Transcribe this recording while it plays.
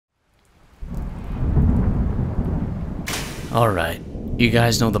Alright, you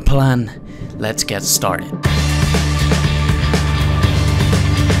guys know the plan. Let's get started.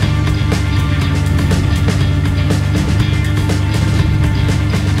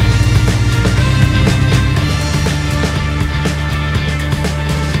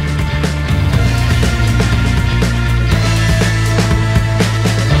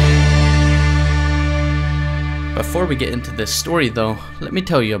 Before we get into this story though, let me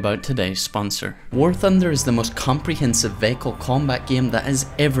tell you about today's sponsor. War Thunder is the most comprehensive vehicle combat game that has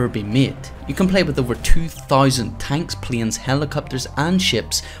ever been made. You can play with over 2,000 tanks, planes, helicopters and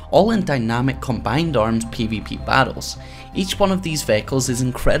ships, all in dynamic combined arms PvP battles. Each one of these vehicles is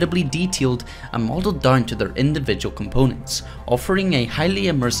incredibly detailed and modelled down to their individual components, offering a highly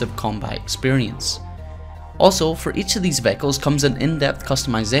immersive combat experience. Also, for each of these vehicles comes an in-depth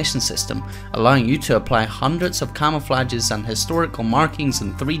customization system, allowing you to apply hundreds of camouflages and historical markings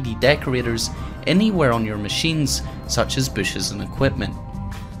and 3D decorators anywhere on your machines, such as bushes and equipment.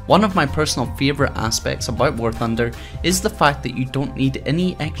 One of my personal favourite aspects about War Thunder is the fact that you don't need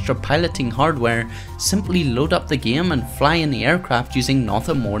any extra piloting hardware. Simply load up the game and fly in the aircraft using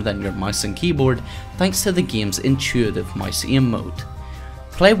nothing more than your mouse and keyboard, thanks to the game's intuitive mouse aim mode.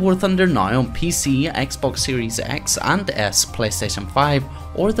 Play War Thunder now on PC, Xbox Series X and S, PlayStation 5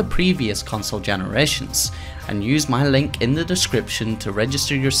 or the previous console generations, and use my link in the description to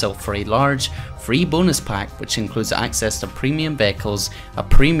register yourself for a large, free bonus pack which includes access to premium vehicles, a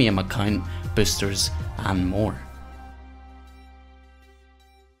premium account, boosters and more.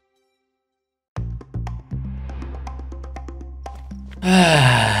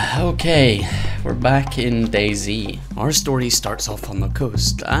 Okay, we're back in DayZ. Our story starts off on the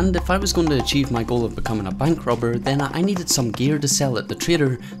coast, and if I was going to achieve my goal of becoming a bank robber, then I needed some gear to sell at the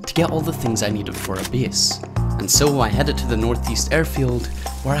trader to get all the things I needed for a base. And so I headed to the northeast airfield,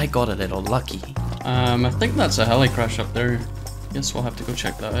 where I got a little lucky. I think that's a heli crash up there. Guess we'll have to go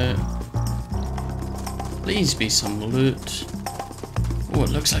check that out. Please be some loot. Oh, it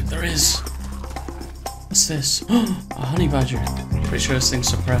looks like there is. What's this? A honey badger. Pretty sure this thing's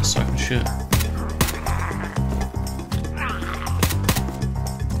suppressed so I can shoot.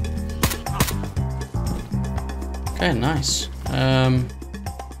 Okay, nice.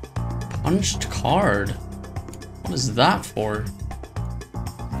 Punched card. What is that for?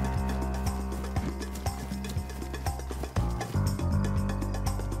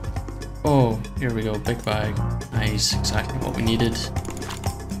 Oh, here we go. Big bag. Nice, exactly what we needed.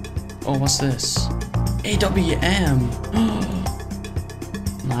 Oh, what's this? AWM!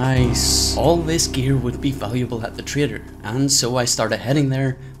 Nice. All this gear would be valuable at the trader, and so I started heading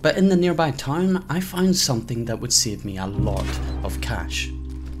there, but in the nearby town I found something that would save me a lot of cash.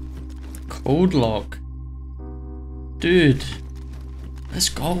 Code lock. Dude, let's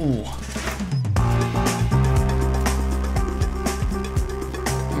go.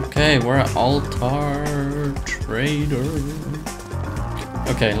 Okay, we're at Altar Trader.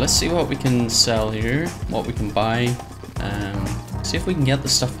 Okay, let's see what we can sell here, what we can buy, see if we can get the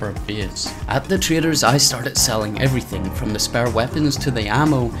stuff for a base. At the traders I started selling everything from the spare weapons to the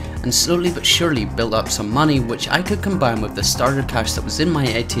ammo, and slowly but surely built up some money which I could combine with the starter cash that was in my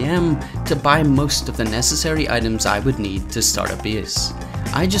ATM to buy most of the necessary items I would need to start a base.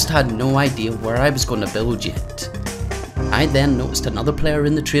 I just had no idea where I was going to build yet. I then noticed another player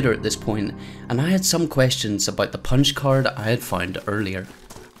in the trader at this point, and I had some questions about the punch card I had found earlier.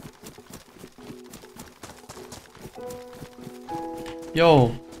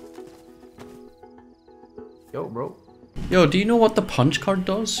 Yo. Yo, bro. Yo, do you know what the punch card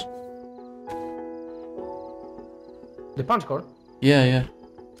does? The punch card? Yeah.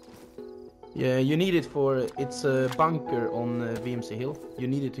 Yeah, you need it for, it's a bunker on VMC Hill. You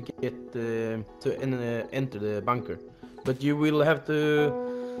need it to get, enter the bunker. But you will have to,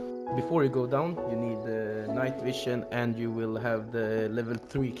 before you go down, you need night vision, and you will have the level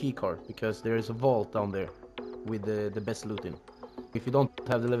 3 key card, because there is a vault down there with the best loot in. If you don't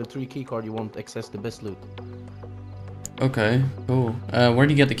have the level 3 key card, you won't access the best loot. Okay, cool. Where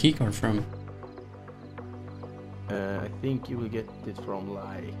do you get the key card from? I think you will get it from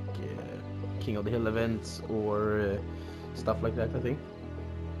like King of the Hill events or stuff like that, I think.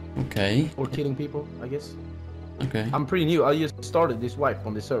 Okay. Or killing people, I guess. Okay. I'm pretty new. I just started this wipe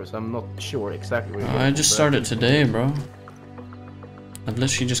on this server, so I'm not sure exactly where I just started today, bro. I've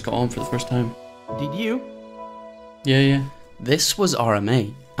literally just got on for the first time. Did you? Yeah. This was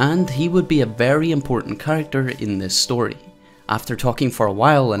RMA, and he would be a very important character in this story. After talking for a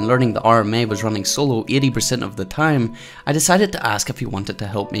while and learning that RMA was running solo 80% of the time, I decided to ask if he wanted to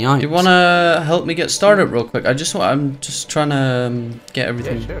help me out. Do you want to help me get started real quick? I'm just trying to get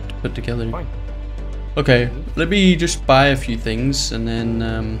everything put together. Fine. Okay, let me just buy a few things and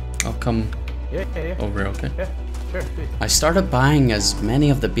then I'll come over, okay? Yeah, sure, please. I started buying as many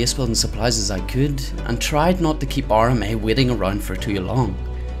of the base building supplies as I could and tried not to keep RMA waiting around for too long.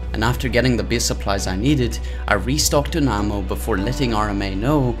 And after getting the base supplies I needed, I restocked on ammo before letting RMA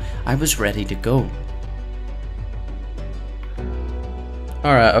know I was ready to go.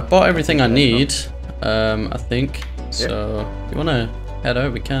 Alright, I've bought everything I need, I think. So, if you wanna head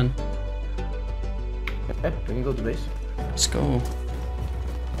out, we can. Yeah, we can go to base. Let's go.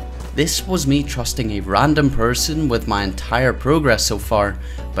 This was me trusting a random person with my entire progress so far,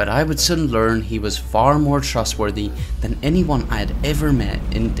 but I would soon learn he was far more trustworthy than anyone I had ever met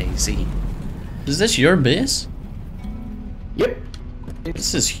in DayZ. Is this your base? Yep.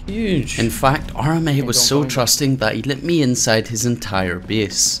 This is huge. In fact, RMA was so trusting that he let me inside his entire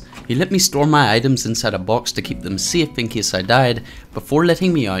base. He let me store my items inside a box to keep them safe in case I died, before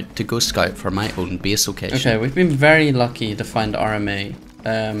letting me out to go scout for my own base location. Okay, we've been very lucky to find RMA.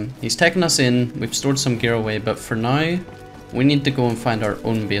 He's taken us in, we've stored some gear away, but for now, we need to go and find our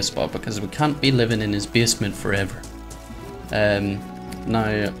own base spot because we can't be living in his basement forever.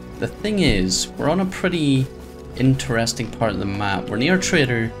 Now, the thing is, we're on a pretty interesting part of the map. We're near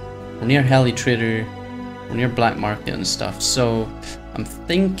Trader, we're near Heli Trader, we're near Black Market and stuff, so I'm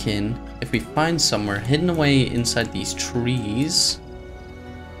thinking if we find somewhere hidden away inside these trees,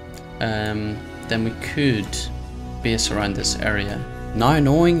 then we could base around this area. Now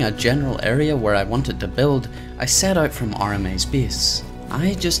knowing a general area where I wanted to build, I set out from RMA's base.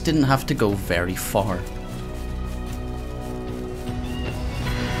 I just didn't have to go very far.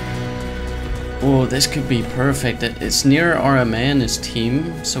 Oh, this could be perfect. It's near RMA and his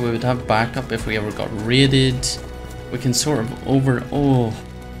team, so we would have backup if we ever got raided. We can sort of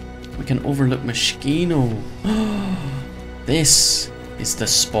we can overlook Moschino. This is the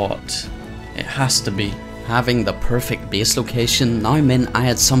spot. It has to be. Having the perfect base location now meant I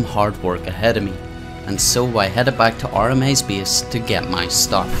had some hard work ahead of me, and so I headed back to RMA's base to get my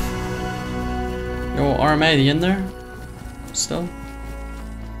stuff. Yo, RMA, you in there? Still?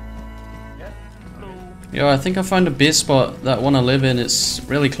 Yo, I think I found a base spot that I want to live in. It's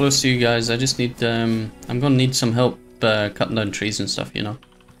really close to you guys. I just need, I'm gonna need some help cutting down trees and stuff, you know?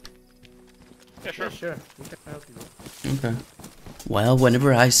 Yeah, sure. We can help you. Okay. Well,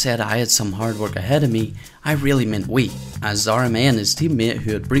 whenever I said I had some hard work ahead of me, I really meant we, as RMA and his teammate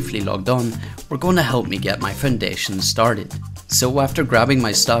who had briefly logged on were going to help me get my foundation started. So after grabbing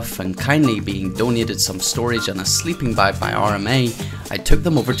my stuff and kindly being donated some storage and a sleeping bag by RMA, I took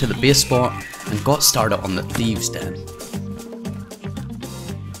them over to the base spot and got started on the thieves' den.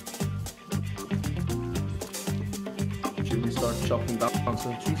 Should we start chopping down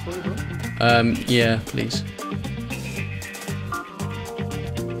some trees for you, bro? Yeah, please.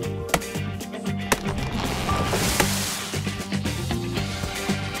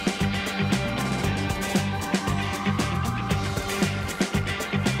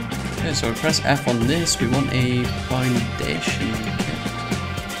 Okay, so we press F on this, we want a foundation.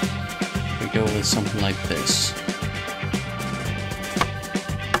 We go with something like this.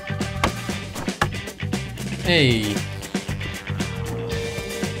 Hey!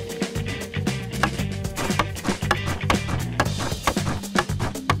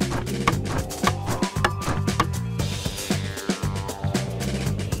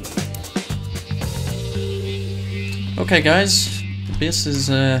 Okay guys, the base is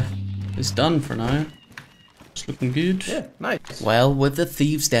done for now. It's looking good. Yeah, nice. Well, with the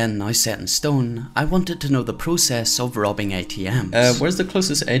thieves' den now set in stone, I wanted to know the process of robbing ATMs. Where's the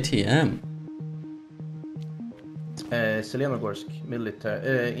closest ATM? Zelenogorsk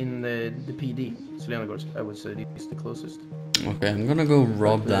military, in the PD. Zelenogorsk, I would say it's the closest. Okay, I'm gonna go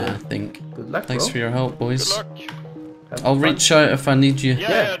rob that, I think. Good luck, Thanks bro. for your help, boys. Good luck. Have I'll fun. reach out if I need you.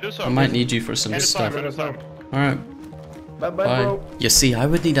 Yeah, do so. I might need you for some stuff. Anytime. Alright, Bye, bye. bro. You see, I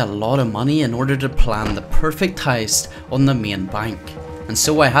would need a lot of money in order to plan the perfect heist on the main bank. And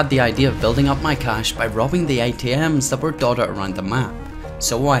so I had the idea of building up my cash by robbing the ATMs that were dotted around the map.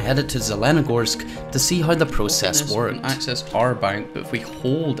 So I headed to Zelenogorsk to see how the process worked. We can access our bank, but if we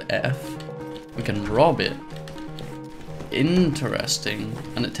hold F, we can rob it. Interesting.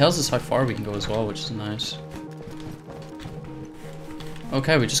 And it tells us how far we can go as well, which is nice.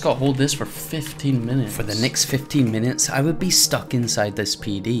 Okay, we just got to hold this for 15 minutes. For the next 15 minutes, I would be stuck inside this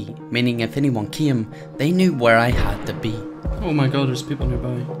PD, meaning if anyone came, they knew where I had to be. Oh my god, there's people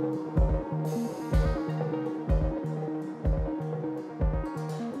nearby.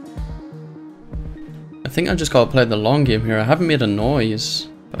 I think I just got to play the long game here. I haven't made a noise,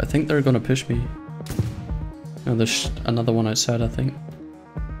 but I think they're going to push me. Oh, there's another one outside, I think.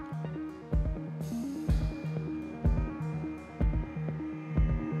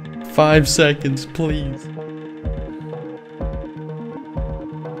 5 seconds, please.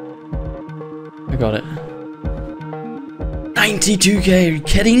 I got it. 92k, are you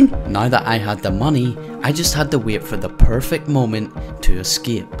kidding? Now that I had the money, I just had to wait for the perfect moment to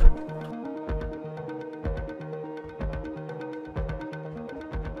escape.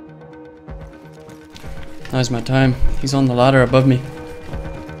 Now's my time. He's on the ladder above me.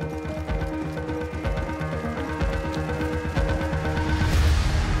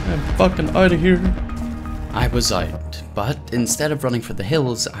 I'm fucking out of here. I was out, but instead of running for the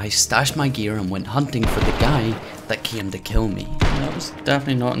hills, I stashed my gear and went hunting for the guy that came to kill me. That was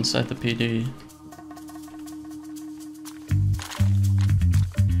definitely not inside the PD.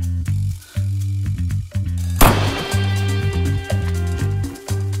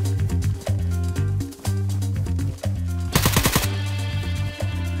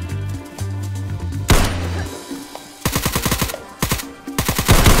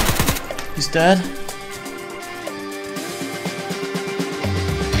 He's dead.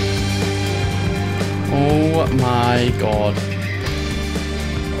 Oh my god.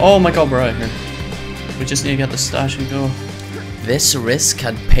 Oh my god, we're out here. We just need to get the stash and go. This risk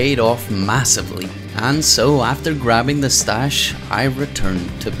had paid off massively, and so after grabbing the stash, I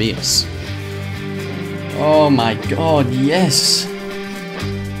returned to base. Oh my god, yes!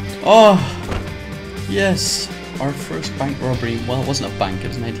 Oh, yes! Our first bank robbery, well, it wasn't a bank, it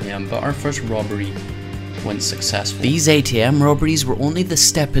was an ATM, but our first robbery went successful. These ATM robberies were only the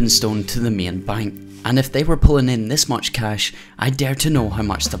stepping stone to the main bank, and if they were pulling in this much cash, I dared to know how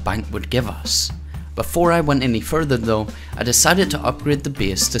much the bank would give us. Before I went any further though, I decided to upgrade the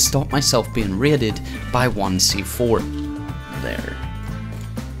base to stop myself being raided by 1C4. There.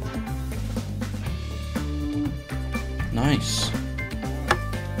 Nice.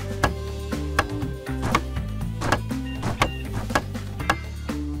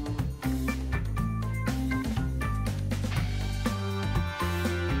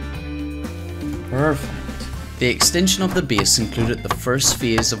 Perfect. The extension of the base included the first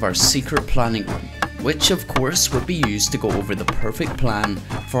phase of our secret planning room, which of course would be used to go over the perfect plan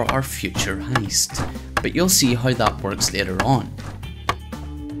for our future heist. But you'll see how that works later on.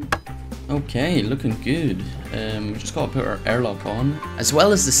 Okay, looking good. We just gotta put our airlock on. As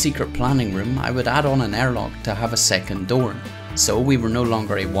well as the secret planning room, I would add on an airlock to have a second door. So we were no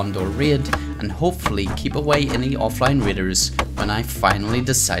longer a one-door raid, and hopefully keep away any offline raiders when I finally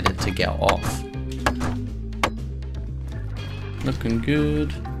decided to get off. Looking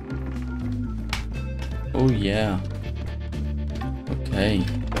good. Oh yeah. Okay.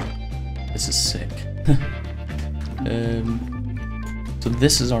 This is sick. So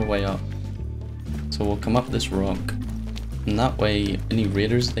this is our way up. So we'll come up this rock. And that way, any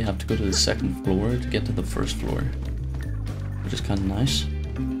raiders, they have to go to the second floor to get to the first floor. Which is kind of nice.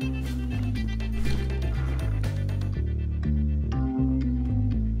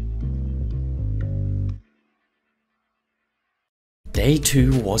 Day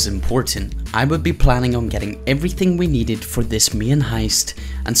 2 was important. I would be planning on getting everything we needed for this main heist,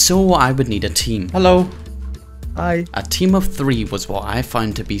 and so I would need a team. Hello. Hi. A team of 3 was what I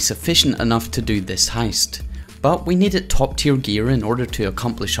found to be sufficient enough to do this heist. But we needed top tier gear in order to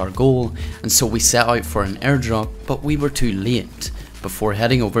accomplish our goal, and so we set out for an airdrop, but we were too late before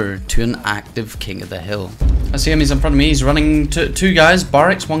heading over to an active King of the Hill. I see him, he's in front of me, he's running to 2 guys,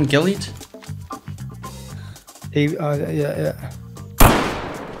 barracks, 1 ghillied. Yeah.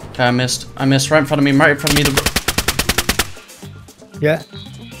 Okay, I missed right in front of me, right in front of me. Yeah.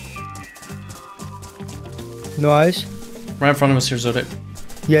 No eyes. Right in front of us here, Zodic.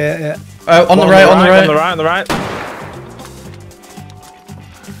 Yeah. On the right. On the right.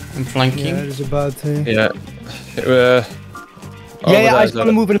 I'm flanking. Yeah, there's a bad thing. Yeah. I was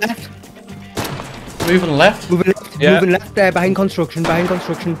gonna moving left. Moving left? Moving left. Yeah. Moving left there, behind construction.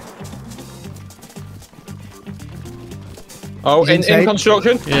 Oh, in inside.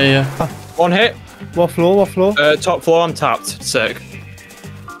 construction. Yeah. 1 hit. What floor? Top floor, I'm tapped. Sick.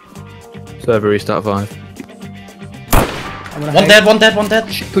 Server restart 5. One dead.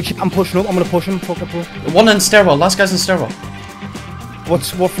 I'm pushing up. I'm gonna push him. Fuck up, bro. 1 in stairwell. Last guy's in stairwell. What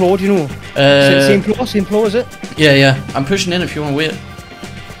floor do you know? Same floor, is it? Yeah. I'm pushing in if you want to wait.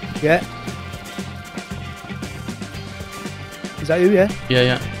 Yeah. Is that you? Yeah.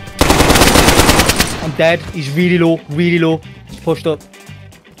 Yeah. I'm dead. He's really low. He's pushed up.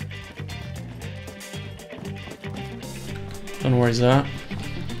 Don't know where he's at.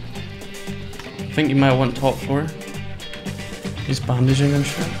 I think you might have went top floor. He's bandaging and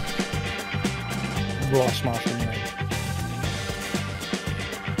shit. Raw smash him, mate.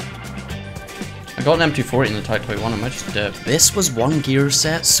 I got an M240 in the Type 21, I might just dip. This was one gear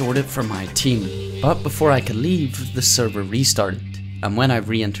set sorted for my team, but before I could leave, the server restarted, and when I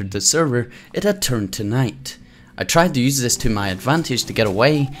re-entered the server, it had turned to night. I tried to use this to my advantage to get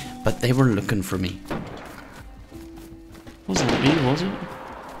away, but they were looking for me. Wasn't it me, was it?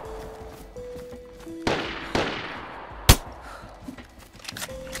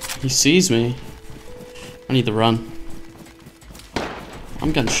 He sees me. I need to run.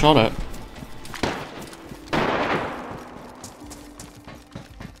 I'm getting shot at.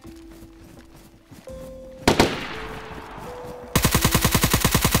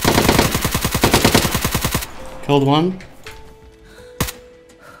 Killed one.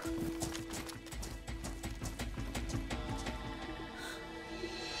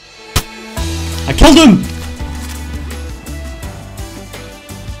 I killed him!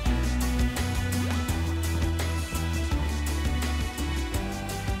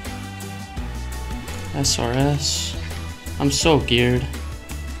 SRS. I'm so geared.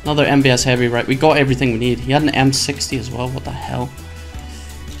 Another MBS heavy, right? We got everything we need. He had an M60 as well. What the hell?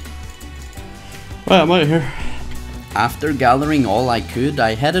 Right, I'm out of here. After gathering all I could,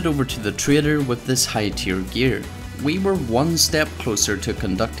 I headed over to the trader with this high tier gear. We were one step closer to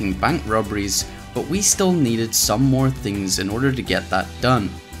conducting bank robberies, but we still needed some more things in order to get that done.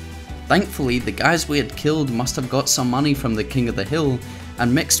 Thankfully, the guys we had killed must have got some money from the King of the Hill,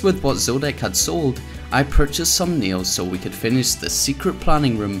 and mixed with what Zodek had sold, I purchased some nails so we could finish the secret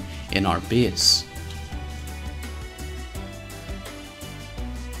planning room in our base.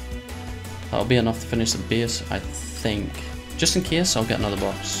 That'll be enough to finish the base, I think. Just in case, I'll get another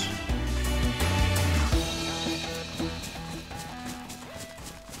box.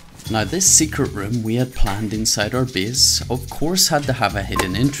 Now this secret room we had planned inside our base of course had to have a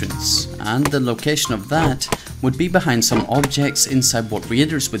hidden entrance, and the location of that would be behind some objects inside what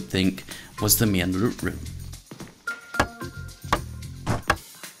raiders would think was the main loot room.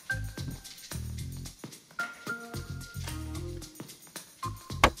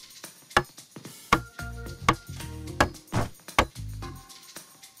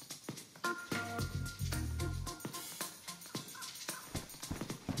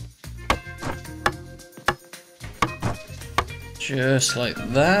 Just like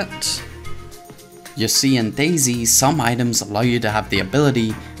that. You see, in DayZ, some items allow you to have the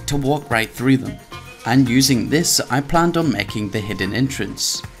ability to walk right through them, and using this I planned on making the hidden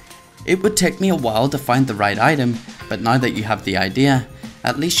entrance. It would take me a while to find the right item, but now that you have the idea,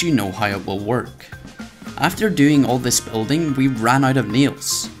 at least you know how it will work. After doing all this building, we ran out of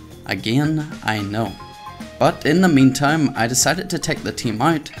nails. Again, I know. But in the meantime, I decided to take the team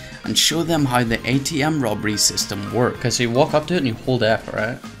out and show them how the ATM robbery system works. Okay, so you walk up to it and you hold F,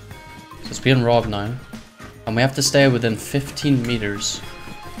 right? So it's being robbed now. And we have to stay within 15 meters.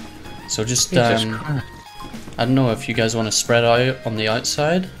 So just, I don't know if you guys want to spread out on the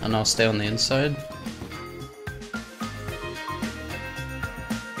outside and I'll stay on the inside.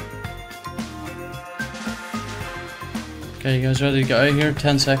 Okay, you guys ready to get out of here?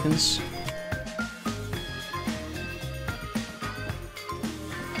 10 seconds.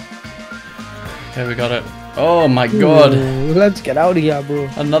 Okay, we got it. Oh my god. Ooh, let's get out of here, bro.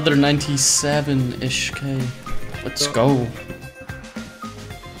 Another 97-ish K. Let's go.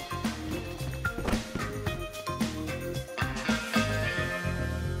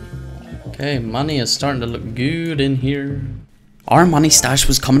 Okay, money is starting to look good in here. Our money stash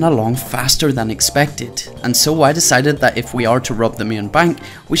was coming along faster than expected, and so I decided that if we are to rob the main bank,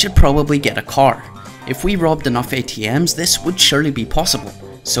 we should probably get a car. If we robbed enough ATMs, this would surely be possible.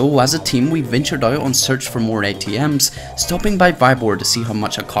 So as a team we ventured out on search for more ATMs, stopping by Vibor to see how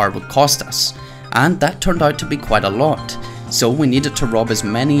much a car would cost us. And that turned out to be quite a lot, so we needed to rob as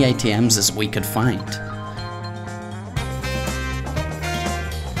many ATMs as we could find.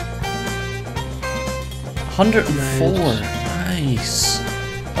 $104, nice.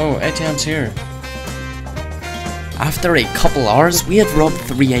 Oh, ATM's here. After a couple hours, we had robbed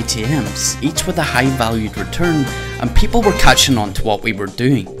 3 ATMs, each with a high valued return, and people were catching on to what we were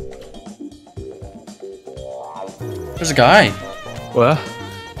doing. There's a guy. Where?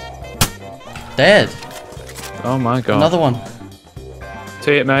 Dead. Oh my god. Another one.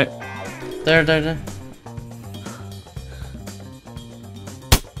 See it, mate. There.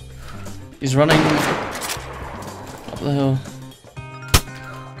 He's running up the hill.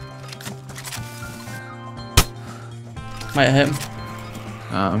 Might hit him.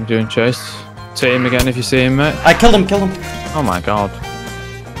 I'm doing chase. See him again if you see him, mate. I killed him. Oh my god.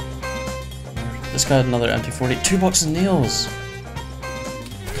 This guy had another MT40. 2 boxes of nails.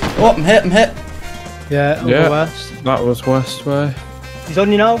 Oh, I'm hit. Yeah, over west. That was west way. He's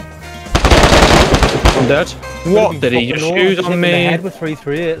on you now. I'm dead. What did he just shoot on me? Head with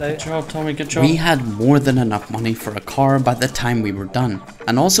 338, like. Good job, Tommy, good job. We We had more than enough money for a car by the time we were done,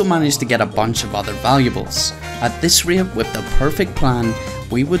 and also managed to get a bunch of other valuables. At this rate, with the perfect plan,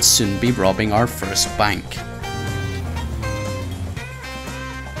 we would soon be robbing our first bank.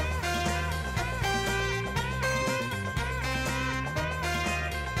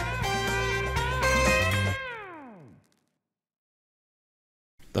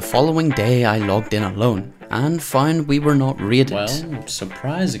 The following day I logged in alone and found we were not raided. Well,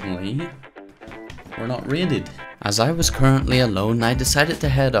 surprisingly, we're not raided. As I was currently alone, I decided to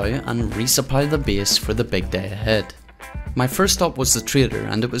head out and resupply the base for the big day ahead. My first stop was the trader,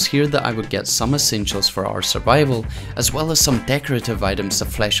 and it was here that I would get some essentials for our survival, as well as some decorative items to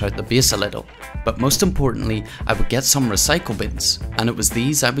flesh out the base a little. But most importantly, I would get some recycle bins, and it was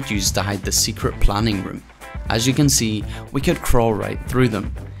these I would use to hide the secret planning room. As you can see, we could crawl right through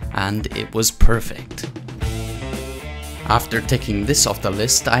them, and it was perfect. After ticking this off the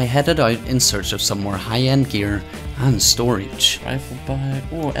list, I headed out in search of some more high-end gear and storage. Rifle bag,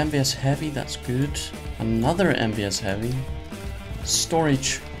 oh, MVS heavy, that's good. Another MVS heavy.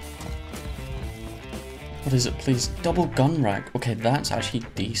 Storage. What is it, please? Double gun rack. Okay, that's actually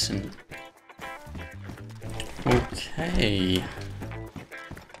decent. Okay.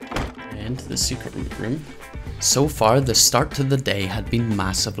 Into the secret room. So far, the start to the day had been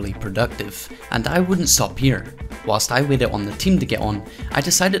massively productive, and I wouldn't stop here. Whilst I waited on the team to get on, I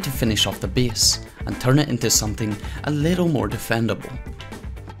decided to finish off the base and turn it into something a little more defendable.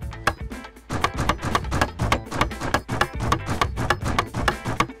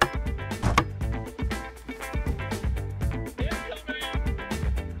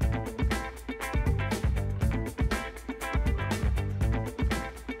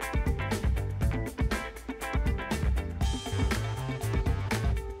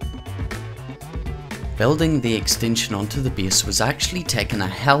 Building the extension onto the base was actually taking a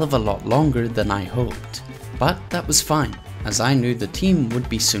hell of a lot longer than I hoped, but that was fine, as I knew the team would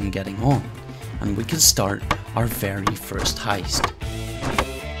be soon getting on, and we could start our very first heist.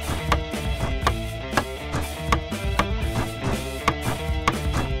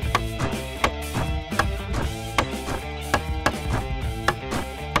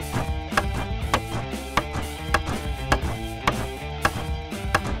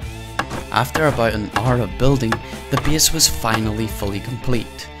 After about an hour of building, the base was finally fully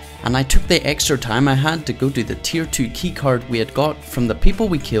complete, and I took the extra time I had to go do the tier 2 keycard we had got from the people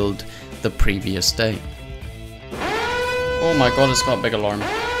we killed the previous day. Oh my god, it's got a big alarm.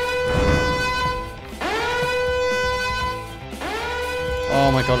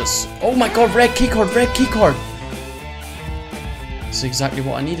 Oh my god, it's... Oh my god, red keycard, red keycard! This is exactly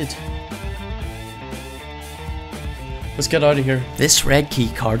what I needed. Let's get out of here. This red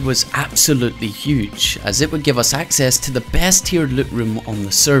keycard was absolutely huge, as it would give us access to the best tiered loot room on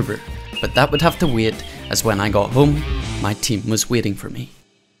the server, but that would have to wait, as when I got home, my team was waiting for me.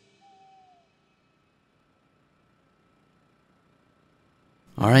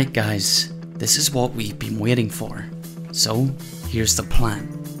 Alright guys, this is what we've been waiting for. So, here's the plan.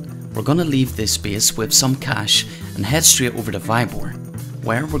 We're gonna leave this base with some cash and head straight over to Vibor,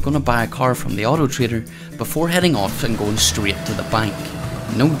 where we're gonna buy a car from the auto trader before heading off and going straight to the bank.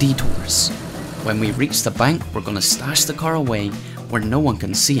 No detours. When we reach the bank, we're gonna stash the car away where no one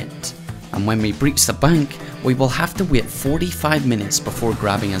can see it. And when we breach the bank, we will have to wait 45 minutes before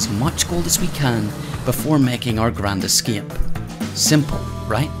grabbing as much gold as we can before making our grand escape. Simple,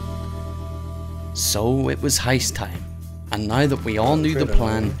 right? So it was heist time. And now that we all knew the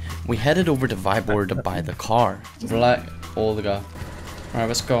plan, we headed over to Vibor to buy the car. Black, all the guy. Alright,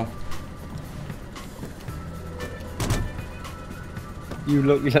 let's go. You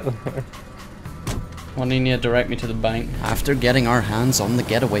look, you little. Well, you need to direct me to the bank. After getting our hands on the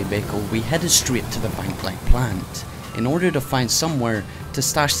getaway vehicle, we headed straight to the bank like planned, in order to find somewhere to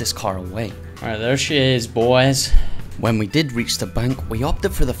stash this car away. Alright, there she is, boys. When we did reach the bank, we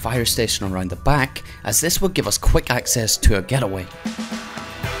opted for the fire station around the back, as this would give us quick access to a getaway.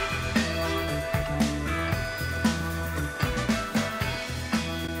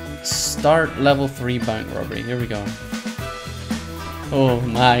 Start level 3 bank robbery, here we go. Oh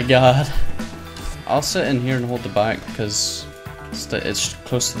my god. I'll sit in here and hold the back because it's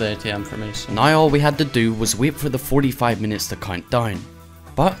close to the ATM for me. So. Now all we had to do was wait for the 45 minutes to count down.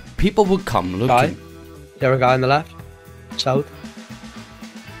 But people would come looking. Guy? There a guy on the left? South?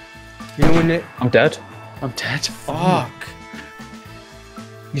 You know when it... I'm dead. I'm dead. Fuck.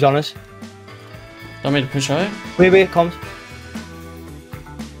 He's on us. Want me to push out? Wait, comes.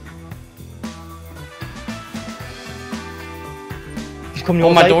 He's coming on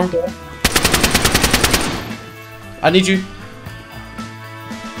on my door. I need you.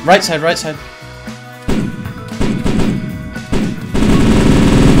 Right side, right side.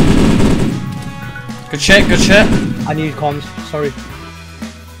 Good shit, good shit. I need comms, sorry.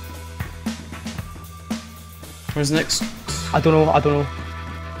 Where's next? I don't know.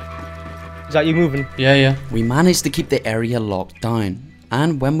 Is that you moving? Yeah. We managed to keep the area locked down,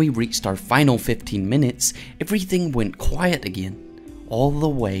 and when we reached our final 15 minutes, everything went quiet again, all the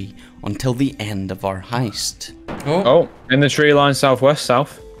way until the end of our heist. Oh, in the tree line southwest,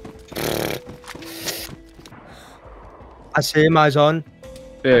 south. I see him, eyes on.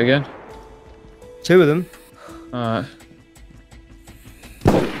 There again. 2 of them. Alright.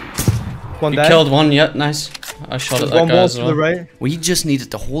 One You dead. killed one, yep, nice. I shot at that One guy more as to well. the right. We just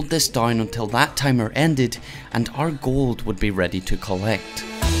needed to hold this down until that timer ended and our gold would be ready to collect.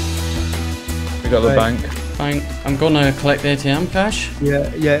 We got the bank. Fine, I'm gonna collect the ATM cash.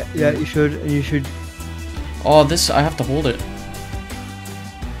 Yeah, you should. Oh, this, I have to hold it.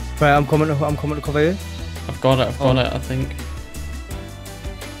 Right, I'm coming to cover you. I've got it, I think.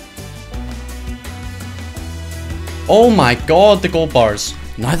 Oh my god, the gold bars.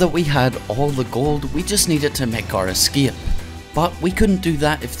 Now that we had all the gold, we just needed to make our escape. But we couldn't do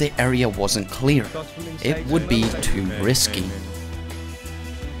that if the area wasn't clear. It would be too risky.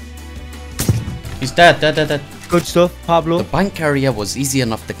 He's dead. Good stuff, Pablo. The bank area was easy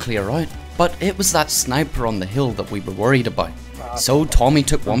enough to clear out, but it was that sniper on the hill that we were worried about. So Tommy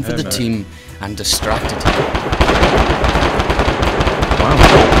took one for the team and distracted him.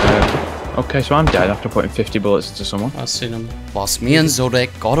 Wow. Okay, so I'm dead after putting 50 bullets into someone. I've seen him. Whilst me and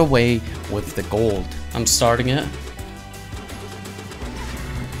Zodek got away with the gold. I'm starting it.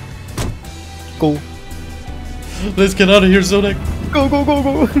 Go. Let's get out of here, Zodek. Go.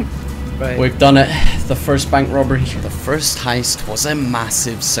 Right. We've done it. The first bank robbery. The first heist was a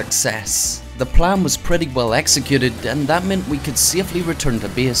massive success. The plan was pretty well executed, and that meant we could safely return to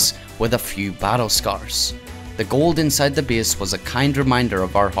base with a few battle scars. The gold inside the base was a kind reminder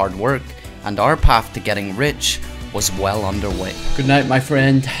of our hard work, and our path to getting rich was well underway. Good night, my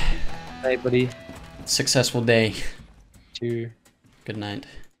friend. Hey, buddy. Successful day. 2. Good night.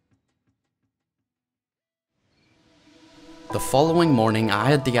 The following morning, I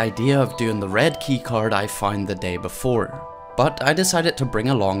had the idea of doing the red keycard I found the day before, but I decided to bring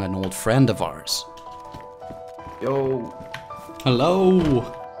along an old friend of ours. Yo. Hello.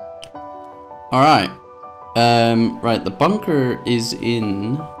 Alright. Right, the bunker is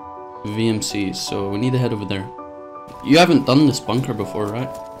in VMC, so we need to head over there. You haven't done this bunker before, right?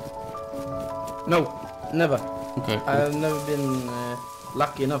 No, never. Okay, cool. I've never been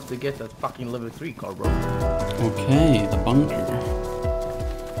lucky enough to get that fucking level 3 car, bro. Okay, the bunker.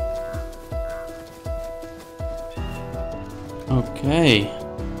 Okay.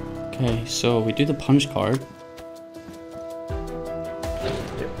 Okay, so we do the punch card.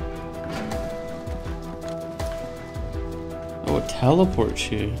 Oh, it teleports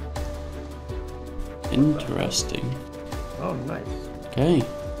you. Interesting. Oh, nice. Okay.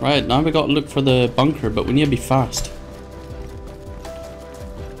 Right, now we gotta look for the bunker, but we need to be fast.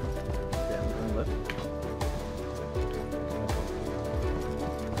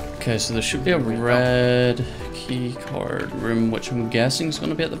 Okay, so there should be a red key card room, which I'm guessing is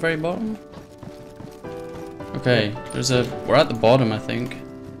gonna be at the very bottom. Okay, we're at the bottom, I think.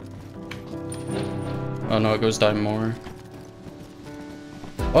 Oh no, it goes down more.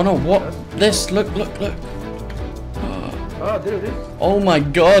 Oh no, what? This, look. Oh, there it is. Oh my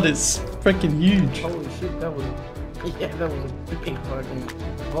god, it's freaking huge. Holy shit, that was a big fucking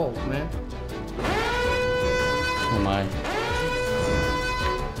vault, man. Oh my.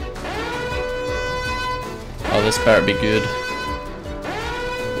 Oh, this better be good.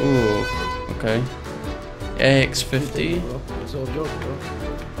 Ooh, okay. AX50. It's all yours, bro.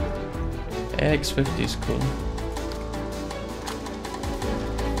 AX50 is cool.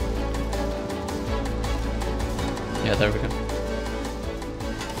 Yeah, there we go.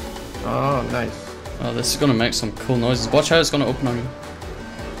 Oh, nice. Oh, this is gonna make some cool noises. Watch out, it's gonna open on you.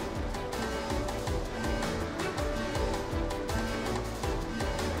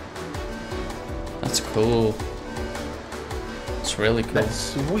 That's cool. It's really cool. That's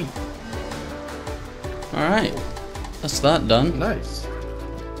sweet. Alright, that's that done. Nice.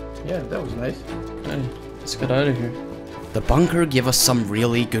 Yeah, that was nice. Okay, let's get out of here. The bunker gave us some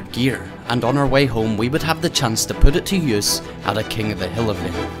really good gear, and on our way home we would have the chance to put it to use at a King of the Hill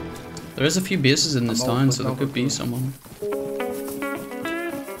event. There is a few bases in this town, so there could be someone.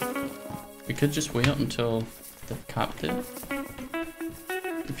 We could just wait until they've capped it,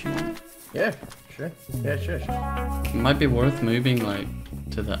 if you want. Yeah, sure. Yeah, sure. It might be worth moving like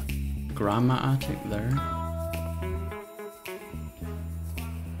to the grandma attic there.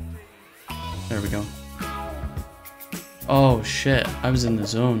 There we go. Oh shit, I was in the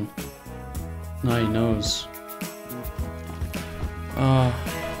zone. Now he knows.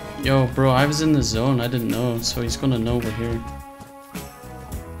 Yo bro, I was in the zone, I didn't know, so he's gonna know we're here.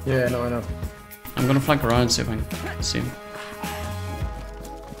 Yeah, I know. I'm gonna flank around and see if I can see him.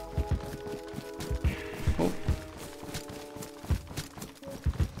 Oh.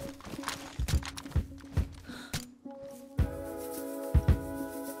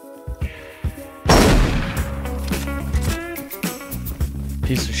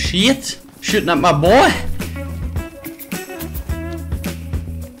 Piece of shit! Shooting at my boy!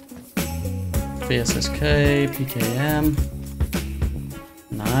 VSSK, PKM.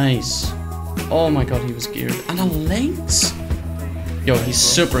 Nice. Oh my god, he was geared. And a lynx? Yo, he's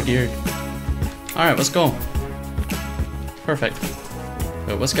super geared. Alright, let's go. Perfect.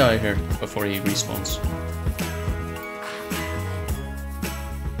 Wait, let's get out of here before he respawns.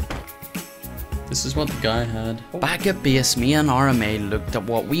 This is what the guy had. Back at base, me and RMA looked at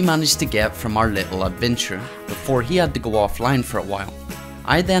what we managed to get from our little adventure before he had to go offline for a while.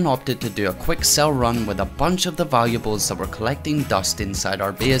 I then opted to do a quick sell run with a bunch of the valuables that were collecting dust inside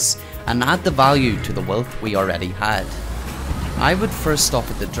our base and add the value to the wealth we already had. I would first stop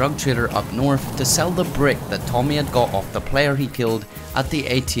at the drug trader up north to sell the brick that Tommy had got off the player he killed at the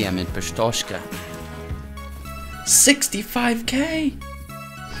ATM in Pistoshka. 65k!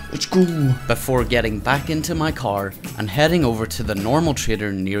 Let's go! Before getting back into my car and heading over to the normal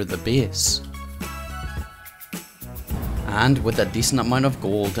trader near the base. And with a decent amount of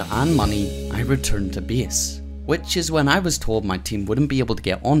gold and money, I returned to base, which is when I was told my team wouldn't be able to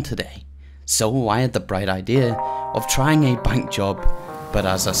get on today. So I had the bright idea of trying a bank job, but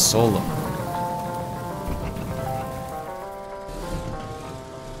as a solo.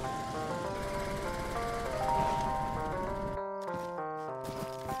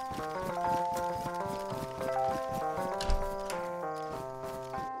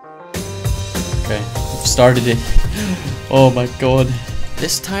 Okay, I've started it. Oh my god.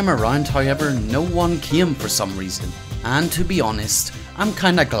 This time around, however, no one came for some reason. And to be honest, I'm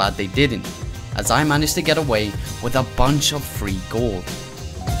kinda glad they didn't, as I managed to get away with a bunch of free gold.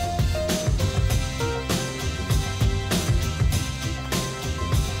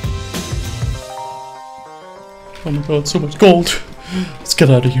 Oh my god, so much gold. Let's get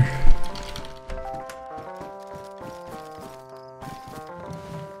out of here.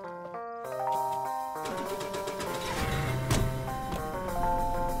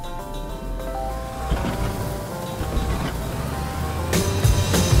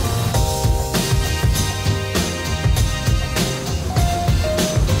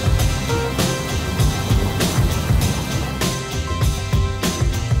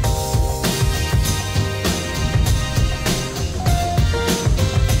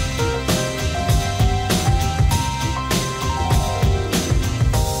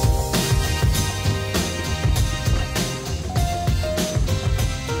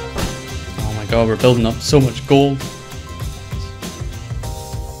 God, we're building up so much gold.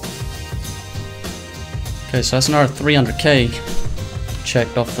 Okay, so that's another 300k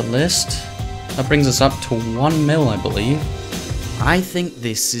checked off the list. That brings us up to 1 mil, I believe. I think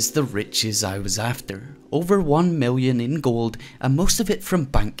this is the riches I was after. Over 1 million in gold, and most of it from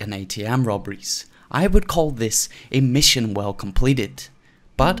bank and ATM robberies. I would call this a mission well completed.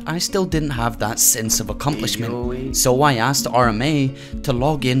 But I still didn't have that sense of accomplishment, so I asked RMA to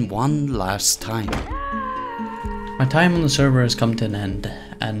log in one last time. My time on the server has come to an end,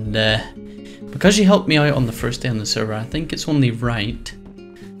 and because you helped me out on the first day on the server, I think it's only right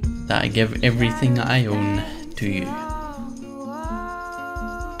that I give everything I own to you.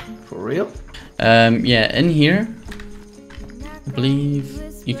 For real? Yeah, in here, I believe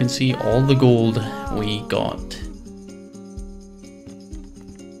you can see all the gold we got.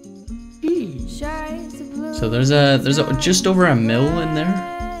 So there's a just over a mil in there.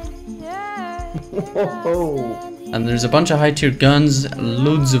 Whoa. And there's a bunch of high tiered guns,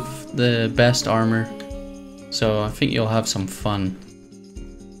 loads of the best armor. So I think you'll have some fun.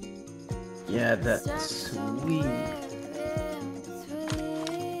 Yeah, that's sweet.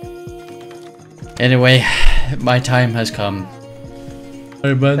 Anyway, my time has come.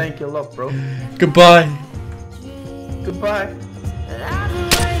 Alright, man. Thank you a lot, bro. Goodbye. Goodbye.